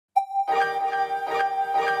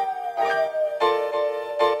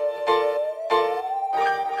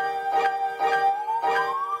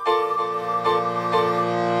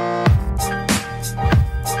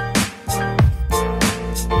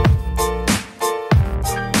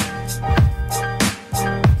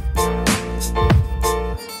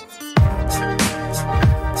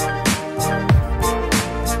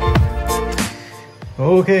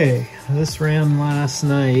Okay, this ran last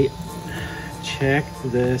night. Check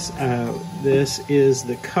this out. This is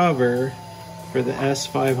the cover for the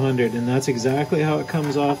S500, and that's exactly how it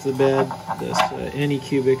comes off the bed. This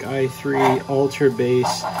Anycubic i3 Ultra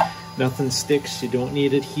Base. Nothing sticks, you don't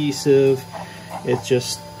need adhesive. It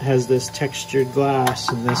just has this textured glass,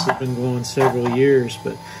 and this has been going several years,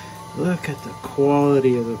 but look at the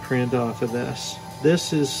quality of the print off of this.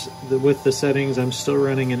 This is, with the settings, I'm still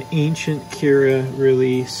running an ancient Kira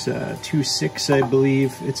release, 2.6 I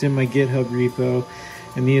believe. It's in my GitHub repo,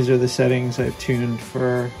 and these are the settings I've tuned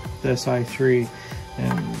for this i3.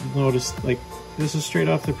 And notice, like, this is straight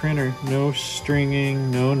off the printer. No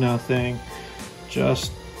stringing, no nothing.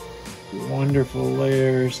 Just wonderful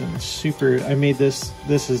layers and super. I made this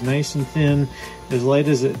is nice and thin, as light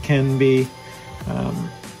as it can be.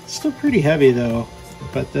 Still pretty heavy though.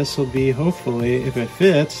 But this will be, hopefully, if it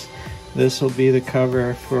fits, this will be the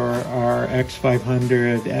cover for our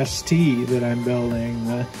X500 ST that I'm building,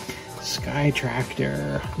 the Sky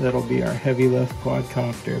Tractor. That'll be our heavy lift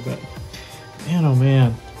quadcopter. But man, oh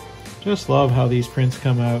man, just love how these prints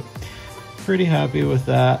come out. Pretty happy with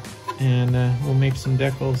that, and we'll make some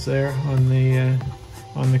decals there on the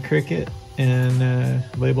Cricut and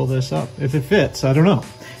label this up if it fits. I don't know.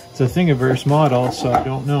 It's a Thingiverse model, so I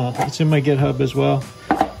don't know. It's in my GitHub as well.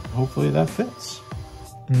 Hopefully that fits.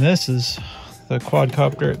 And this is the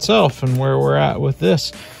quadcopter itself and where we're at with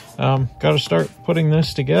this. Got to start putting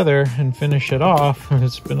this together and finish it off.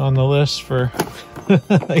 It's been on the list for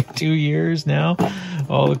like 2 years now.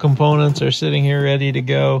 All the components are sitting here ready to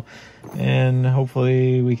go, and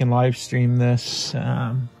hopefully we can live stream this.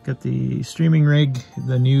 Got the streaming rig.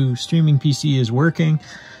 The new streaming PC is working.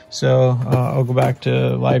 So I'll go back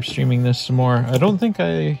to live streaming this some more. I don't think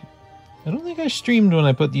I streamed when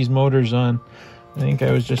I put these motors on. I think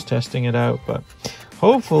I was just testing it out, but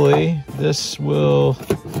hopefully this will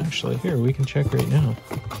actually, here we can check right now.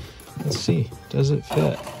 Let's see, does it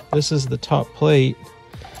fit? This is the top plate,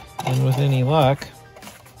 and with any luck,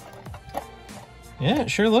 yeah,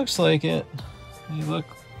 it sure looks like it. They look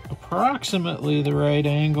approximately the right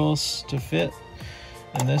angles to fit.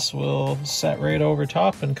 And this will set right over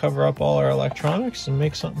top and cover up all our electronics and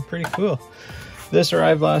make something pretty cool. This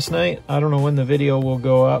arrived last night. I don't know when the video will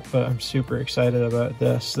go up, but I'm super excited about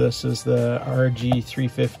this. This is the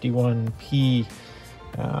RG351P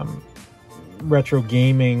retro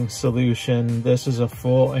gaming solution. This is a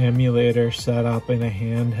full emulator setup in a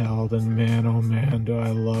handheld, and man, oh man, do I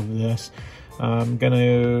love this. I'm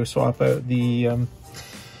gonna swap out the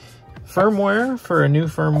firmware for a new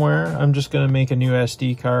firmware. I'm just going to make a new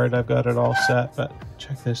SD card. I've got it all set, but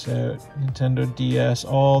check this out. Nintendo DS,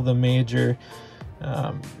 all the major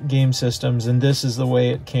game systems, and this is the way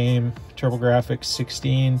it came. TurboGrafx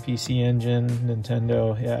 16, PC Engine,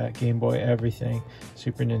 Nintendo, yeah, Game Boy, everything.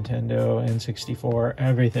 Super Nintendo, N64,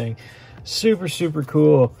 everything. Super, super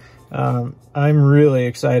cool. I'm really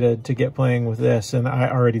excited to get playing with this, and I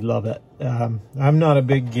already love it. I'm not a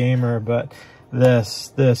big gamer, but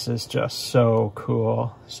this is just so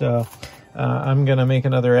cool. So I'm gonna make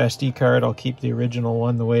another SD card. I'll keep the original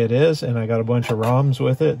one the way it is, and I got a bunch of ROMs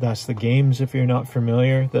with it. That's the games, if you're not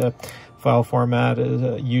familiar. The file format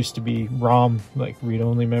is, used to be ROM, like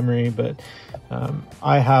read-only memory, but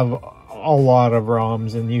I have a lot of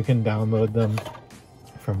ROMs, and you can download them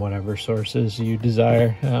from whatever sources you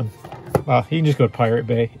desire. Well, you can just go to Pirate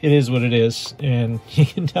Bay. It is what it is, and you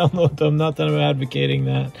can download them. Not that I'm advocating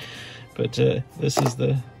that. But this is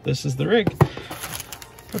the rig.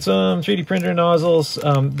 Got some 3D printer nozzles.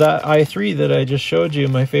 That i3 that I just showed you,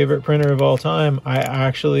 my favorite printer of all time, I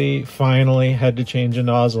actually finally had to change a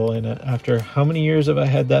nozzle in it. After how many years have I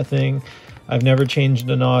had that thing? I've never changed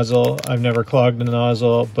a nozzle. I've never clogged a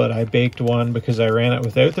nozzle, but I baked one because I ran it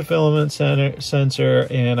without the filament sensor,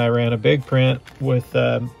 and I ran a big print with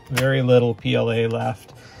very little PLA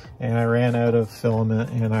left. And I ran out of filament,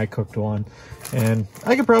 and I cooked one. And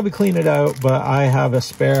I could probably clean it out, but I have a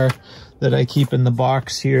spare that I keep in the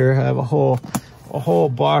box here. I have a whole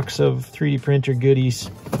box of 3D printer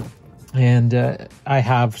goodies, and I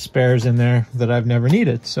have spares in there that I've never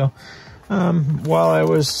needed. So while I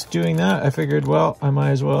was doing that, I figured, well, I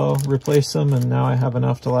might as well replace them, and now I have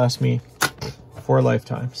enough to last me 4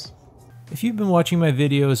 lifetimes. If you've been watching my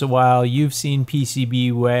videos a while, you've seen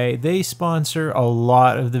PCB Way. They sponsor a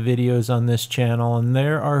lot of the videos on this channel, and they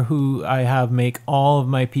are who I have make all of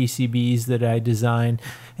my PCBs that I design,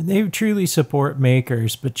 and they truly support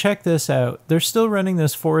makers. But check this out. They're still running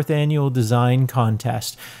this 4th annual design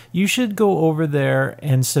contest. You should go over there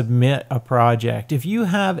and submit a project. If you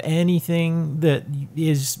have anything that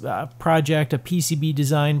is a project, a PCB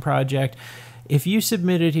design project, If you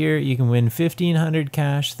submit it here, you can win $1,500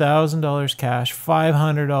 cash, $1,000 cash,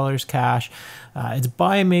 $500 cash. It's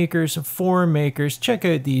by makers, for makers. Check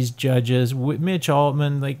out these judges. Mitch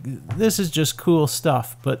Altman, like, this is just cool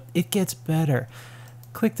stuff, but it gets better.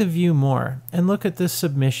 Click the view more and look at the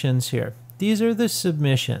submissions here. These are the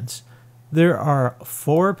submissions. There are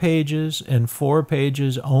 4 pages and 4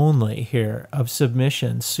 pages only here of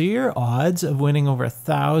submissions. So your odds of winning over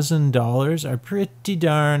 $1,000 are pretty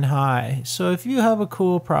darn high. So if you have a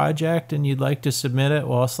cool project and you'd like to submit it,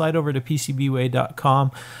 well, slide over to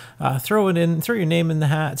PCBWay.com, throw it in, throw your name in the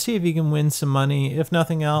hat, see if you can win some money. If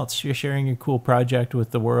nothing else, you're sharing your cool project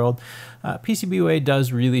with the world. PCBWay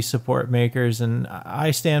does really support makers, and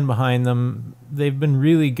I stand behind them. They've been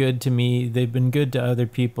really good to me. They've been good to other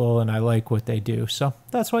people, and I like what they do. So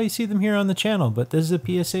that's why you see them here on the channel. But this is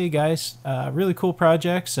a PSA, guys. Really cool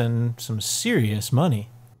projects and some serious money.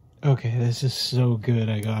 Okay, this is so good,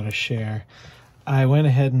 I gotta share. I went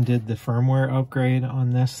ahead and did the firmware upgrade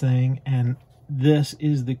on this thing, and this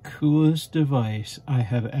is the coolest device I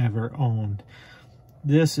have ever owned.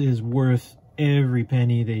 This is worth every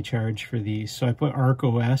penny they charge for these. So I put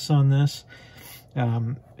ArcOS on this.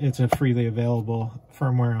 It's a freely available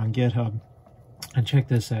firmware on GitHub. And check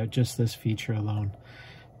this out, just this feature alone.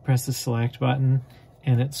 Press the select button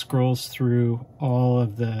and it scrolls through all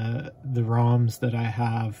of the ROMs that I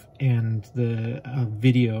have and the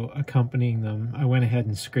video accompanying them. I went ahead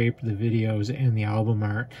and scraped the videos and the album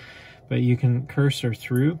art, but you can cursor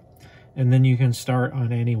through and then you can start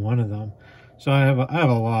on any one of them. So I have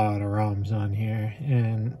a lot of ROMs on here,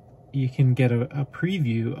 and you can get a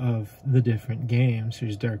preview of the different games.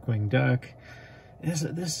 Here's Darkwing Duck. This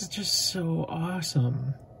is just so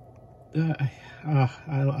awesome.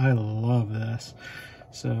 I love this.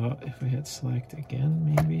 So if we hit select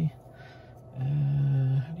again, maybe.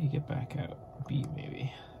 How do you get back out? B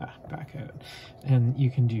maybe. Back out. And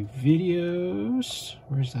you can do videos.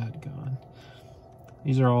 Where's that gone?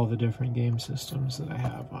 These are all the different game systems that I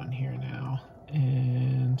have on here now.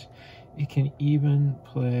 And it can even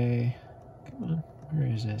play, come on, where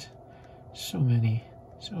is it? So many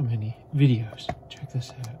videos. Check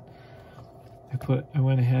this out. I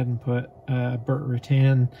went ahead and put Burt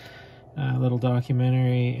Rutan little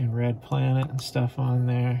documentary and Red Planet and stuff on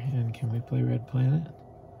there. And can we play Red Planet?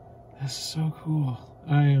 That's so cool.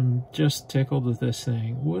 I am just tickled with this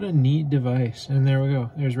thing. What a neat device. And there we go.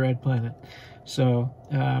 There's Red Planet. So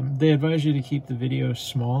they advise you to keep the videos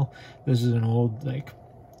small. This is an old, like,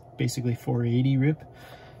 basically 480 rip.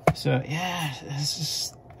 So yeah, this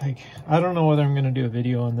is like, I don't know whether I'm going to do a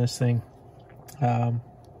video on this thing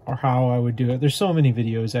or how I would do it. There's so many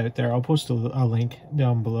videos out there. I'll post a link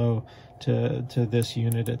down below to this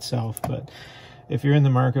unit itself. But if you're in the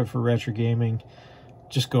market for retro gaming,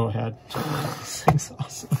 just go ahead. This thing's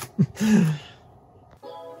awesome.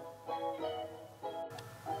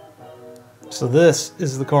 So this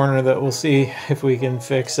is the corner that we'll see if we can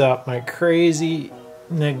fix up my crazy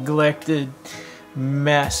neglected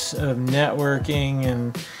mess of networking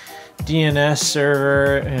and DNS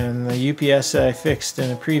server and the UPS that I fixed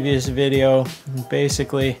in a previous video. And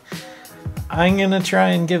basically, I'm gonna try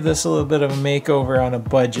and give this a little bit of a makeover on a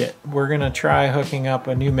budget. We're gonna try hooking up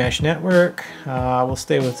a new mesh network. We'll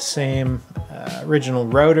stay with the same original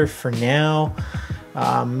router for now.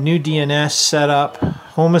 New DNS setup,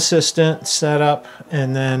 Home Assistant setup,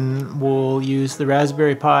 and then we'll use the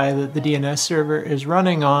Raspberry Pi that the DNS server is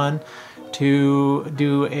running on to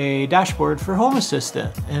do a dashboard for Home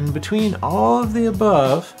Assistant. And between all of the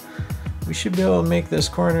above, we should be able to make this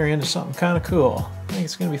corner into something kind of cool. I think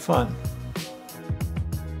it's going to be fun.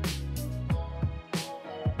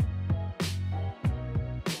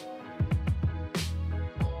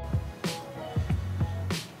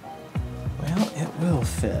 Well, it will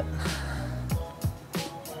fit.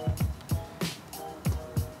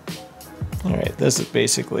 Alright, this is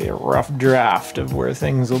basically a rough draft of where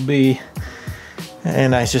things will be.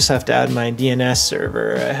 And I just have to add my DNS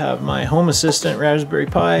server. I have my Home Assistant Raspberry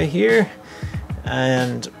Pi here,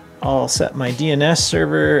 and I'll set my DNS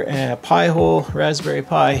server Pi-hole Raspberry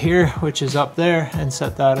Pi here, which is up there, and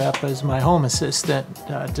set that up as my Home Assistant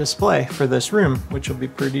display for this room, which will be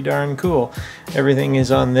pretty darn cool. Everything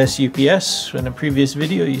is on this UPS. In a previous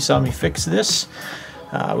video, you saw me fix this.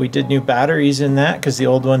 We did new batteries in that because the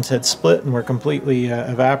old ones had split and were completely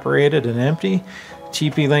evaporated and empty.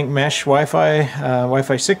 TP-Link mesh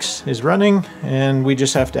Wi-Fi 6 is running, and we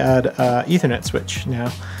just have to add Ethernet switch now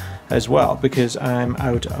as well because I'm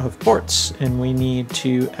out of ports, and we need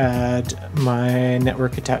to add my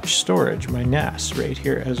network attached storage, my NAS, right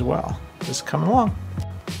here as well. Just coming along.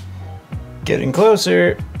 Getting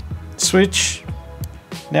closer. Switch.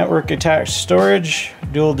 network attached storage,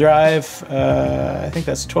 dual drive, I think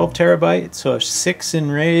that's 12 terabytes, so 6 in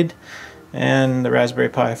RAID, and the Raspberry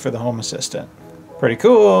Pi for the Home Assistant. Pretty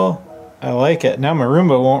cool. I like it. Now my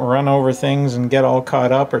Roomba won't run over things and get all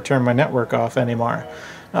caught up or turn my network off anymore.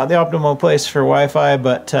 Not the optimal place for Wi-Fi,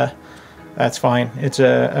 but that's fine. It's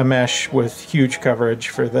a mesh with huge coverage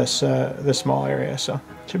for this small area, so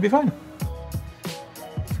it should be fine.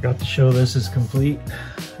 Forgot to show this is complete.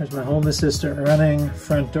 There's my Home Assistant running,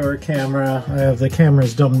 front door camera. I have the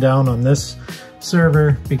cameras dumbed down on this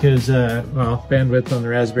server because, well, bandwidth on the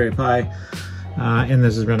Raspberry Pi. And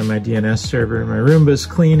this is running my DNS server. My Roomba's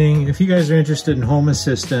cleaning. If you guys are interested in Home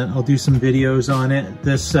Assistant, I'll do some videos on it.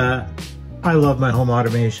 This, I love my home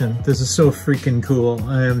automation. This is so freaking cool.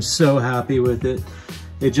 I am so happy with it.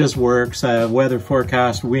 It just works. I have weather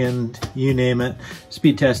forecast, wind, you name it.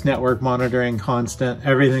 Speed test, network monitoring, constant,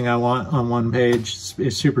 everything I want on one page.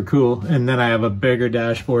 It's super cool. And then I have a bigger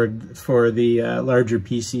dashboard for the larger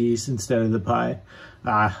PCs instead of the Pi.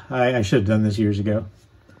 I should have done this years ago.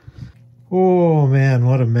 Oh man,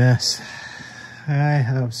 what a mess. I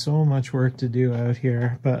have so much work to do out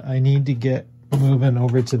here, but I need to get moving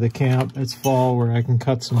over to the camp. It's fall where I can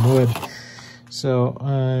cut some wood. So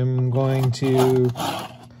I'm going to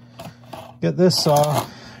get this saw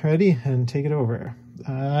ready and take it over.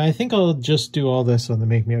 I think I'll just do all this on the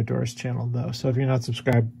Make Me Outdoors channel though. So if you're not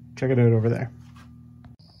subscribed, check it out over there.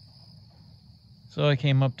 So I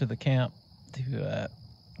came up to the camp to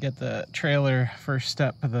get the trailer first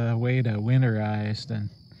step of the way to winterized, and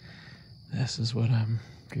this is what I'm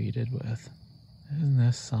greeted with. Isn't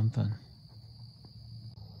this something?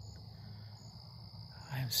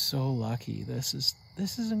 I'm so lucky. This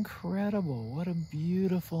is incredible. What a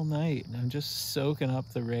beautiful night. And I'm just soaking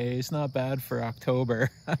up the rays. Not bad for October.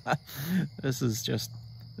 This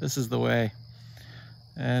is the way.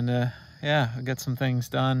 And yeah, I'll get some things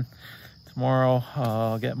done. Tomorrow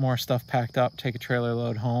I'll get more stuff packed up, take a trailer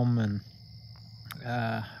load home, and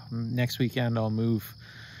next weekend I'll move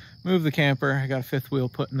the camper. I got a fifth wheel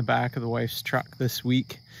put in the back of the wife's truck this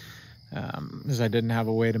week because I didn't have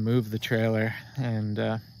a way to move the trailer, and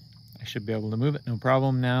I should be able to move it no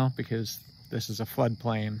problem now because this is a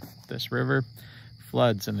floodplain. This river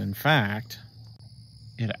floods, and in fact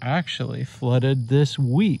it actually flooded this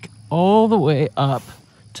week all the way up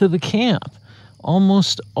to the camp,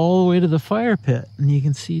 almost all the way to the fire pit. And you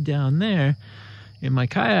can see down there in my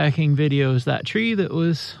kayaking videos, that tree that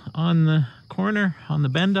was on the corner on the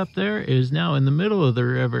bend up there is now in the middle of the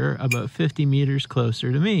river about 50 meters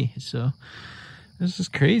closer to me. So this is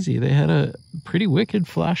crazy. They had a pretty wicked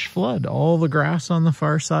flash flood. All the grass on the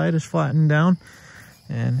far side is flattened down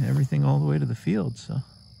and everything all the way to the field. So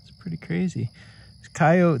it's pretty crazy.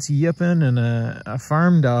 Coyotes yipping, and a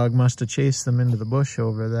farm dog must have chased them into the bush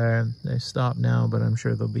over there. They stopped now, but I'm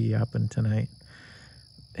sure they'll be yapping tonight.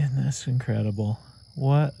 And that's incredible.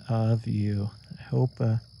 What a view. I hope,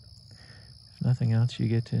 if nothing else, you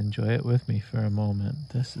get to enjoy it with me for a moment.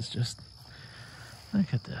 This is just,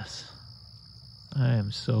 look at this. I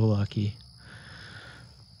am so lucky.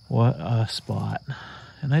 What a spot.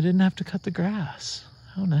 And I didn't have to cut the grass.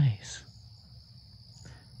 How nice.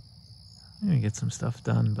 I'm gonna get some stuff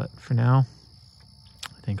done, but for now,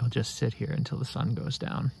 I think I'll just sit here until the sun goes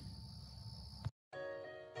down.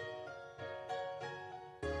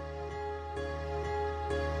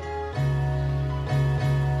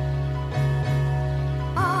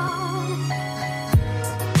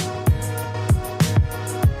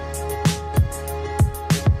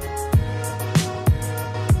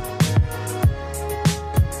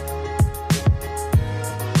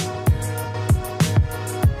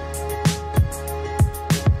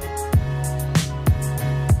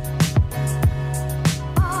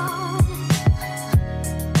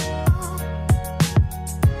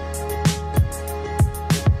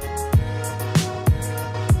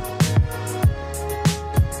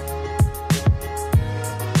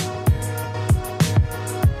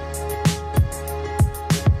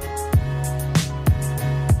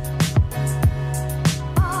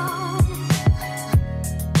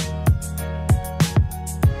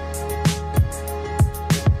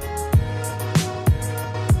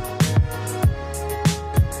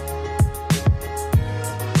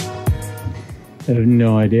 I have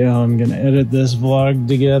no idea how I'm gonna edit this vlog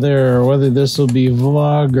together or whether this will be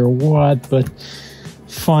vlog or what, but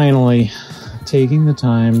finally taking the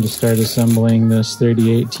time to start assembling this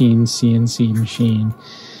 3018 CNC machine.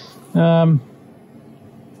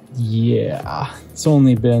 Yeah, it's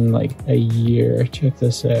only been like a year. Check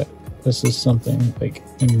this out. This is something like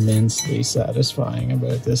immensely satisfying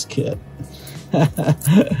about this kit.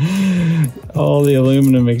 All the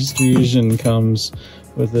aluminum extrusion comes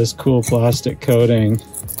with this cool plastic coating,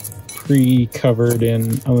 pre-covered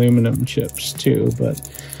in aluminum chips too, but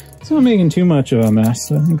it's not making too much of a mess,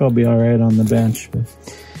 so I think I'll be all right on the bench. But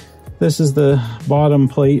this is the bottom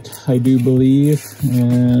plate, I do believe,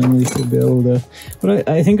 and we should be able to, but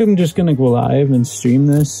I think I'm just gonna go live and stream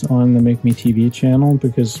this on the Make Me TV channel,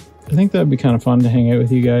 because I think that'd be kind of fun to hang out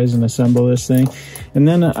with you guys and assemble this thing. And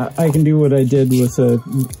then I can do what I did with a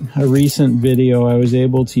recent video. I was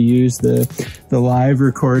able to use the live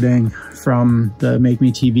recording from the Make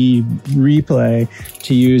Me TV replay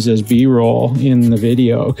to use as B-roll in the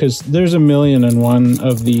video, because there's 1,000,001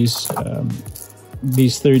 of these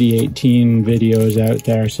 3018 videos out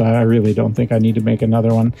there, so I really don't think I need to make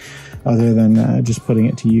another one other than just putting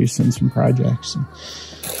it to use in some projects.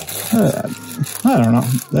 I don't know,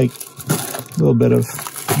 like a little bit of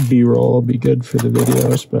B-roll will be good for the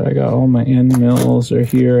videos, but I got all my end mills are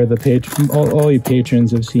here. All you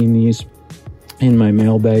patrons have seen these in my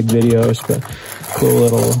mailbag videos, but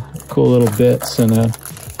cool little bits and a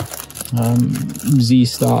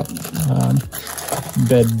Z-stop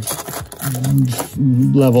bed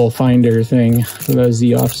level finder thing for the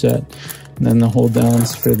Z offset, and then the hold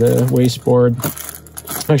downs for the wasteboard.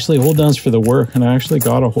 Actually, hold downs for the work, and I actually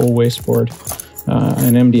got a whole wasteboard,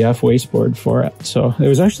 an MDF wasteboard for it. So it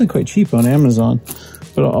was actually quite cheap on Amazon,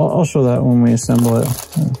 but I'll show that when we assemble it.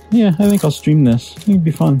 Yeah, I think I'll stream this. It'd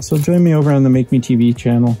be fun. So join me over on the Make Me TV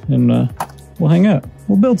channel, and we'll hang out.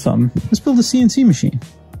 We'll build something. Let's build a CNC machine.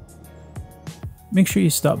 Make sure you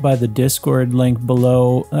stop by the Discord link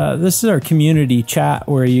below. This is our community chat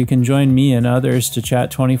where you can join me and others to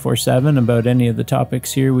chat 24/7 about any of the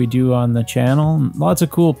topics here we do on the channel. Lots of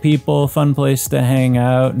cool people, fun place to hang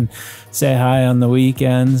out and say hi on the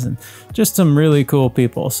weekends, and just some really cool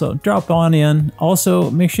people. So drop on in.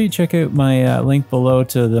 Also, make sure you check out my link below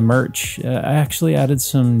to the merch. I actually added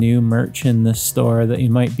some new merch in this store that you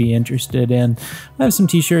might be interested in. I have some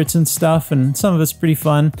t-shirts and stuff, and some of it's pretty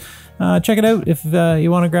fun. Check it out if you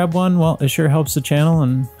want to grab one. Well, it sure helps the channel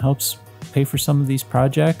and helps pay for some of these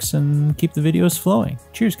projects and keep the videos flowing.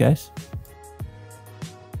 Cheers, guys.